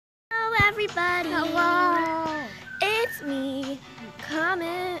everybody. Hello. It's me,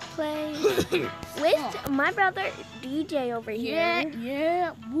 Comment Play, with my brother DJ over here.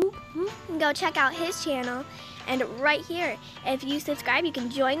 Yeah. Whoop, whoop. Go check out his channel. And right here, if you subscribe, you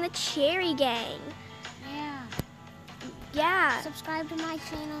can join the Cherry Gang. Yeah. Subscribe to my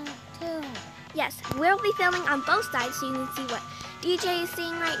channel too. Yes, we'll be filming on both sides so you can see what DJ is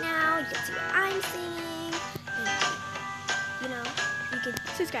seeing right now. You can see what I'm seeing. And, you know, you can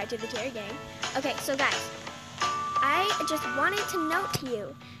subscribe to the Cherry Gang. Okay, so guys, I just wanted to note to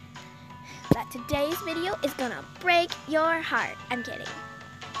you that today's video is gonna break your heart. I'm kidding.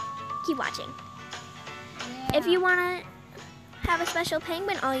 Keep watching. Yeah. If you wanna have a special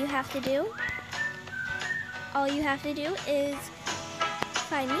penguin, all you have to do is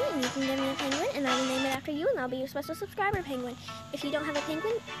find me and you can give me a penguin and I will name it after you and I'll be your special subscriber penguin. If you don't have a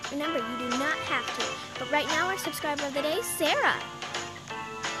penguin, remember, you do not have to. But right now our subscriber of the day is Sarah.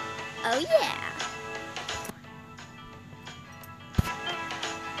 Oh yeah.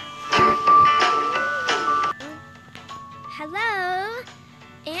 Hello.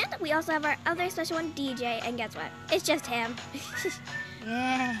 And we also have our other special one, DJ, and guess what? It's just him.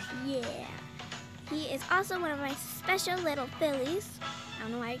 Yeah. Yeah. He is also one of my special little fillies. I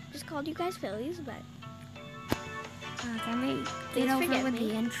don't know why I just called you guys fillies, but... Can we Please get over forgive with me.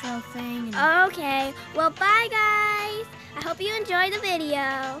 the intro thing? And... Okay. Well, bye, guys. I hope you enjoy the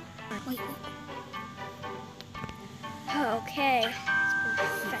video. Wait. Okay.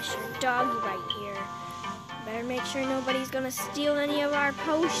 It's Professor Doggy right here. Better make sure nobody's going to steal any of our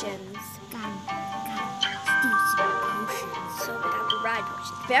potions. Gotta steal some potions. So we got the ride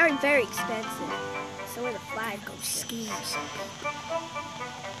potions. Very, very expensive. So are the fly potions. Scare some people.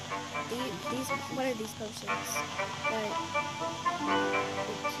 These, what are these potions? But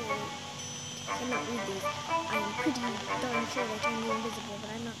cannot read these. I am pretty darn sure they turn you invisible, but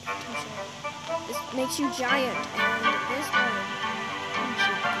I'm not too sure. This makes you giant, and this one makes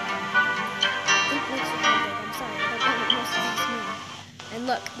you big. I'm sorry, I don't know what most of these mean. And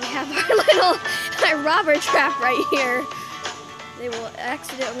look, we have our little robber trap right here. They will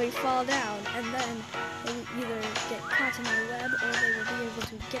accidentally fall down, and then they will either get caught in our web, or they will be able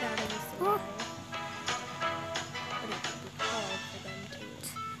to get out of this alive. But it would be hard for them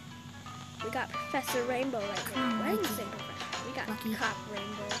to. We got Professor Rainbow right here. Why didn't you say Professor? We got Lucky. Cop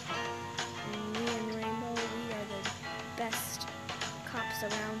Rainbow. And me and Rainbow, we are the best cops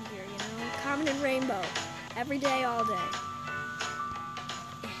around here, you know? Common and Rainbow. Every day, all day.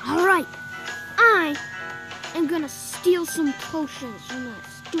 Alright. I am gonna steal some potions from that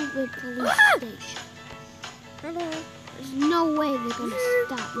stupid police station. Hello. There's no way they're gonna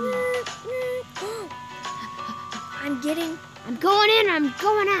stop me. I'm going in, I'm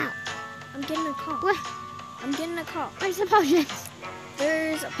going out. I'm getting a call. What? I'm getting a call. Where's the potions?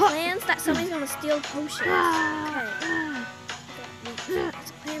 There's plans that somebody's gonna steal potions. Okay.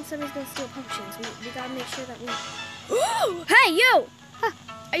 There's plans somebody's gonna steal potions. We gotta make sure that we... Hey, you!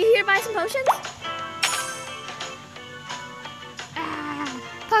 Are you here to buy some potions?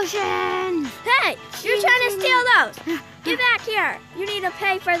 Potions! Hey! You're trying to steal those! Get back here! You need to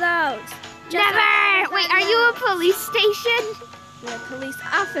pay for those! Just Never! Wait, are you a police station? You're a police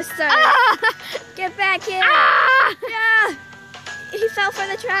officer! Ah! Get back here! Ah! Yeah! He fell for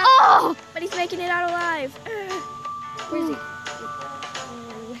the trap, Oh! but he's making it out alive. Where is he?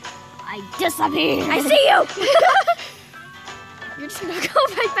 I disappeared! I see you! You're just gonna go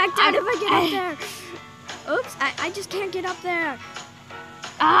right back down if I get up there. Oops, I just can't get up there.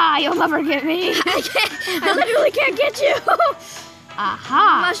 Ah, you'll never get me! I literally can't get you.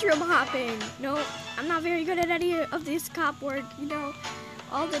 Aha! Mushroom hopping. No, I'm not very good at any of this cop work, you know.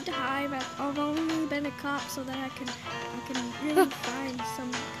 All the time, I've only been a cop so that I can really find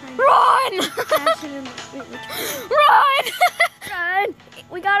some kind Run! of passion in wait, which Run! Run!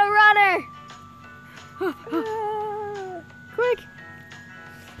 We got a runner! Quick!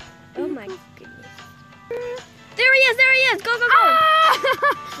 Oh my goodness. There he is! Go, go, go!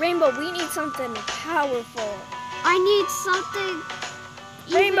 Ah! Rainbow, we need something powerful. I need something.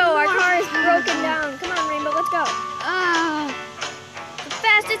 Rainbow, our more car is broken powerful. down. Come on, Rainbow, let's go. The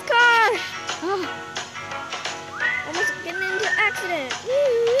fastest car! Oh. Almost getting into an accident.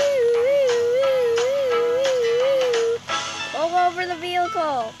 Pull over the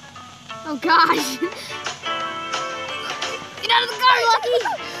vehicle. Oh gosh! Get out of the car, Lucky!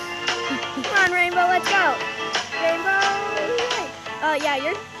 Come on, Rainbow, let's go. Rainbow. Oh yeah,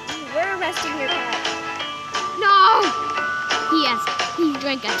 we're arresting your car. No! He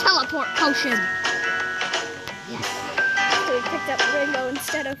drank a teleport potion. Yes. So we picked up Rainbow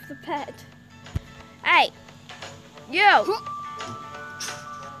instead of the pet. Hey, you!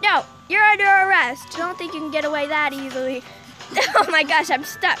 No, you're under arrest. Don't think you can get away that easily. Oh my gosh, I'm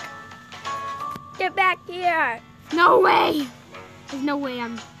stuck. Get back here. No way. There's no way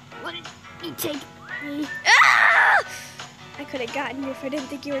I'm... What did you take me? Ah! I could have gotten you if I didn't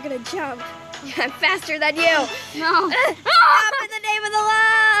think you were going to jump. I'm faster than you. No. Stop in the name of the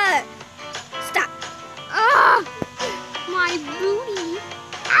law. Stop. Ah! My booty.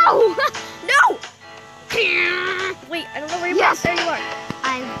 Ow! No. Wait, I don't know where you are. There you are.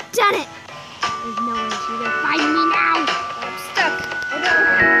 I've done it. There's no way she's going to find me now. I'm stuck. Oh no.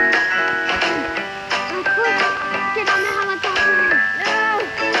 Oh, quick. Get on the helicopter. No.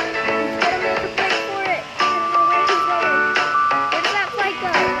 He's going to make a break for it. I don't know where he's going. Where does that flight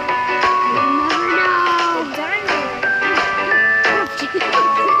go? You'll never know. The diamond.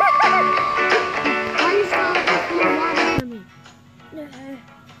 Why are you still water for me?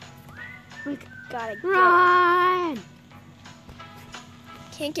 Quick. Gotta get it. Run!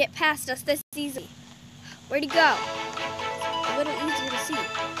 Can't get past us this easy. Where'd he go? A little easier to see.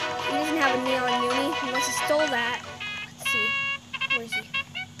 He doesn't have a neon uni unless he stole that. Let's see. Where's he?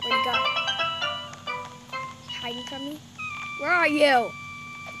 Where'd he go? Hiding from me? Where are you?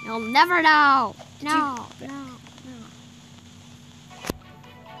 You'll never know. No.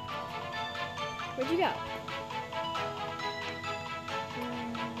 Where'd you go?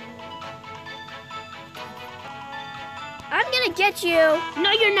 I'm gonna get you.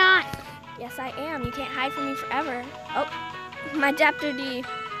 No, you're not. Yes, I am. You can't hide from me forever. Oh, my deputy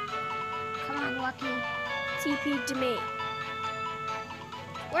Come on, Lucky. TP'd to me.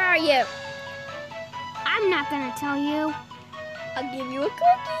 Where are you? I'm not gonna tell you. I'll give you a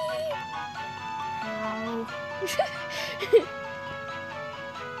cookie. No.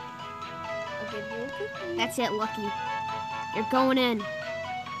 I'll give you a cookie. That's it, Lucky. You're going in. Where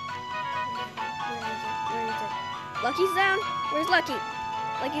is it? Lucky's down? Where's Lucky?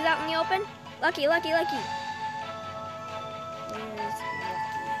 Lucky's out in the open? Lucky. Where is Lucky? Where did this Lucky fall?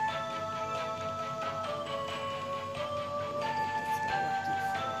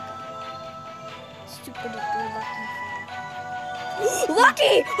 Stupid Lucky fall.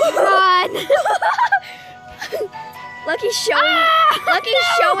 Lucky! Run! Lucky's showing. Lucky's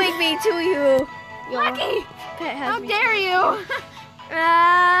showing me to you. Your Lucky! pet has How me. dare you?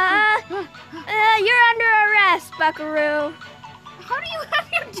 You're under arrest, Buckaroo. How do you have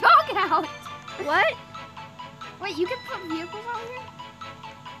your dog out? What? Wait, you can put vehicles out here?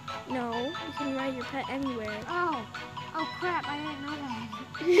 No, you can ride your pet anywhere. Oh crap, I didn't know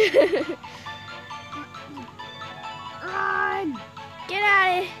that. Run! Get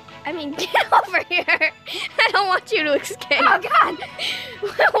out of get over here. I don't want you to escape. Oh God!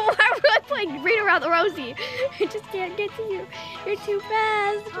 Why are we playing Read Around the Rosie? I just can't get to you. You're too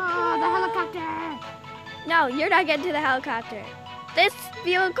fast. Oh, the helicopter! No, you're not getting to the helicopter. This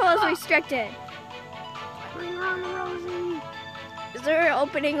vehicle is restricted. Bring around the Rosie. Is there an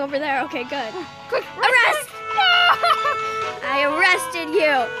opening over there? Okay, good. Quick, Arrest! I arrested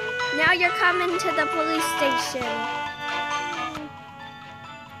you. Now you're coming to the police station.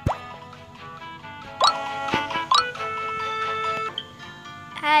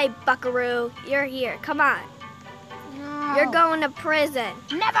 Hey, Buckaroo, you're here. Come on. No. You're going to prison.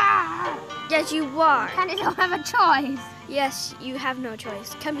 Never! Yes, you are. Kinda don't have a choice. Yes, you have no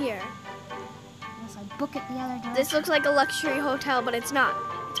choice. Come here. Unless I book it the other direction. This looks like a luxury hotel, but it's not.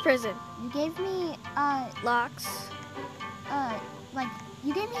 It's prison. You gave me, Locks.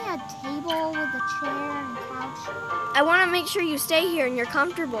 you gave me a table with a chair and couch I want to make sure you stay here and you're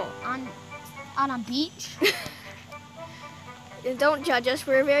comfortable. on a beach. And don't judge us.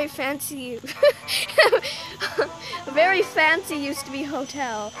 We're very fancy. Very fancy used to be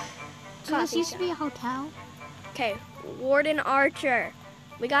hotel. So this used to be a hotel? Okay, Warden Archer.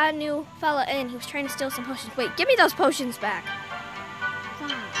 We got a new fella in. He was trying to steal some potions. Wait, give me those potions back.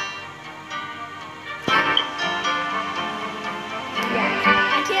 Fine.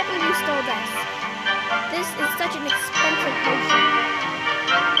 Yeah, I can't believe you stole this. This is such an expensive potion.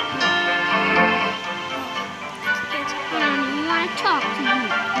 Honey, you want to talk to you?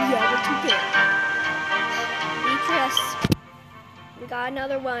 Yeah, we're too big. Beatrice, we got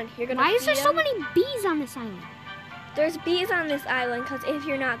another one. You're gonna. Why is there feed so 'em? many bees on this island? There's bees on this island because if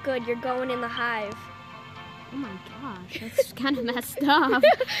you're not good, you're going in the hive. Oh my gosh, that's kind of messed up.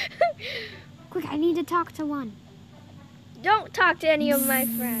 Quick, I need to talk to one. Don't talk to any of my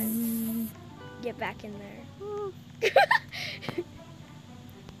friends. Get back in there.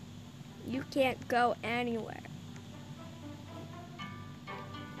 You can't go anywhere.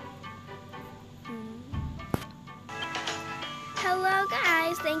 Hello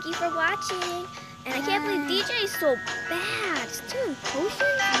guys, thank you for watching. And I can't believe DJ is so bad. Stealing potions?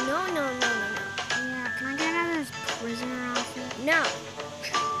 No. Yeah, can I get out of this prisoner outfit? No.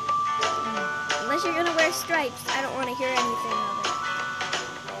 Unless you're gonna wear stripes, I don't want to hear anything of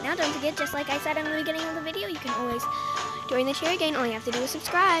it. Now don't forget, just like I said in the beginning of the video, you can always join the cheer again. All you have to do is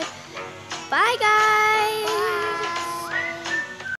subscribe. Bye guys! Bye.